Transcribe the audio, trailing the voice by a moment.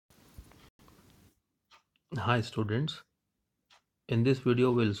Hi students, in this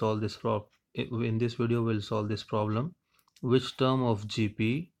video we'll solve this problem. Which term of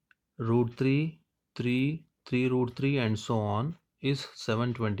GP root 3, 3, 3 root 3 and so on is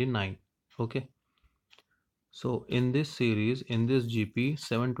 729? Okay, so in this series, in this GP,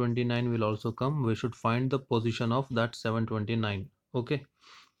 729 will also come. We should find the position of that 729. Okay,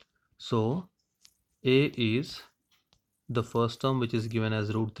 so A is the first term which is given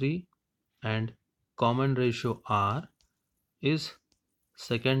as root 3, and common ratio R is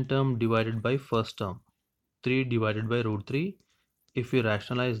second term divided by first term, 3 divided by root 3. If we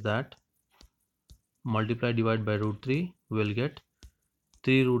rationalize that, multiply divide by root 3, we'll get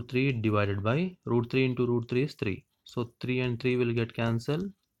 3 root 3 divided by root 3 into root 3 is 3. So 3 and 3 will get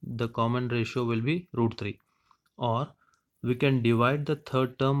cancelled. The common ratio will be root 3. Or we can divide the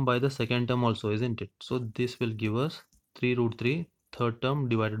third term by the second term also, isn't it? So this will give us 3 root 3 third term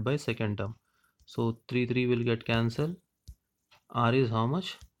divided by second term. So 3 will get cancelled. R is how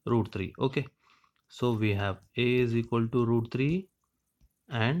much? Root 3. Okay. So we have A is equal to root 3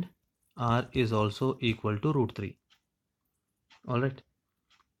 and R is also equal to root 3. Alright.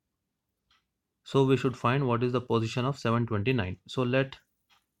 So we should find what is the position of 729. So let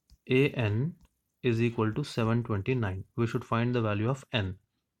AN is equal to 729. We should find the value of N.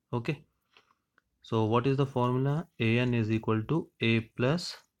 Okay. So what is the formula? AN is equal to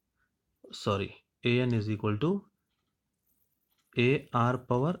AN is equal to AR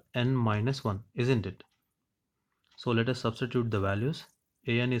power N minus 1, isn't it? So let us substitute the values.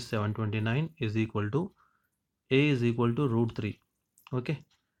 AN is 729 is equal to A is equal to root 3. Okay,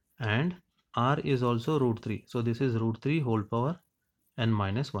 and R is also root 3. So this is root 3 whole power N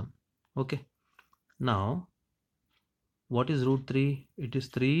minus 1. Okay, now what is root 3? It is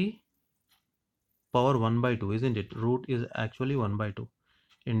 3 power 1 by 2, isn't it? Root is actually 1 by 2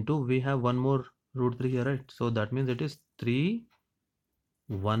 into, we have one more root 3 here, right? So that means it is 3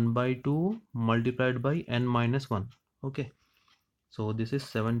 1 by 2 multiplied by N minus 1. Okay, so this is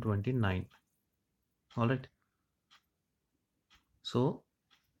 729. All right, so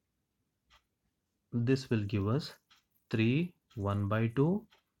this will give us 3 1 by 2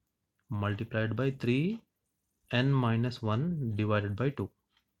 multiplied by 3 n minus 1 divided by 2.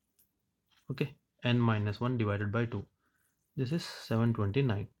 Okay, n minus 1 divided by 2. This is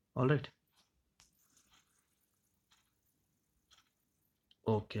 729. All right.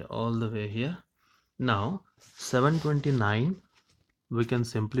 Okay, all the way here. Now 729 we can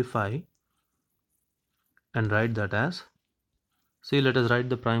simplify and write that as, see, let us write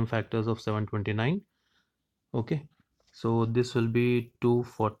the prime factors of 729. Okay, so this will be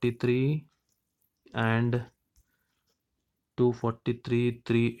 243 and 243,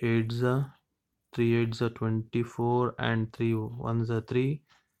 3 8s are 3 8s are 24 and 3 1s are 3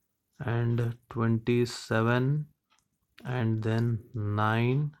 and 27 and then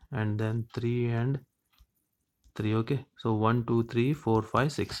 9 and then 3 and 3. Okay, so 1 2 3 4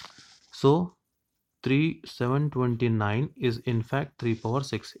 5 6. So 729 is in fact 3 power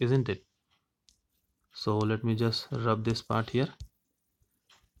 6, isn't it? So let me just rub this part here.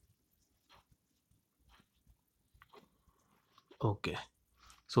 Okay,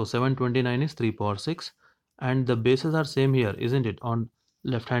 so 729 is 3 power 6 and the bases are same here, isn't it, on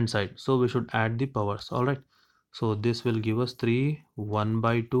left hand side? So we should add the powers. All right, so this will give us 3 1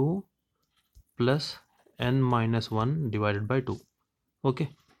 by 2 plus n minus 1 divided by 2. Okay,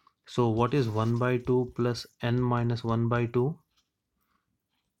 so what is 1 by 2 plus n minus 1 by 2?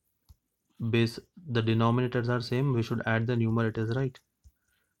 Base, the denominators are same, we should add the numerators, right?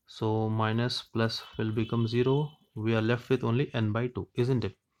 So minus plus will become 0. We are left with only n by 2, isn't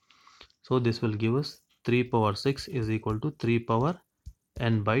it? So this will give us 3 power 6 is equal to 3 power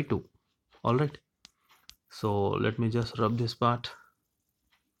n by 2. All right, so let me just rub this part.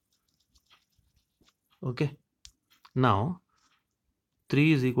 Okay, now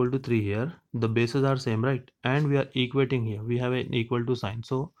 3 is equal to 3 here, the bases are same, right? And we are equating here, we have an equal to sign,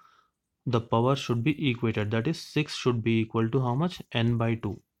 so the power should be equated, that is 6 should be equal to how much? N by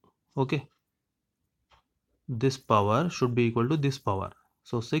 2. Okay, this power should be equal to this power,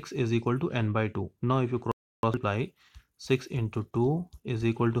 so 6 is equal to n by 2. Now if you cross multiply, 6 into 2 is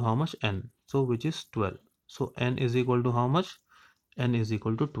equal to how much? N, so which is 12. So n is equal to how much? N is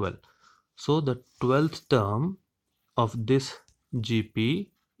equal to 12. So the 12th term of this GP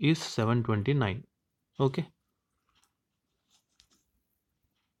is 729. Okay,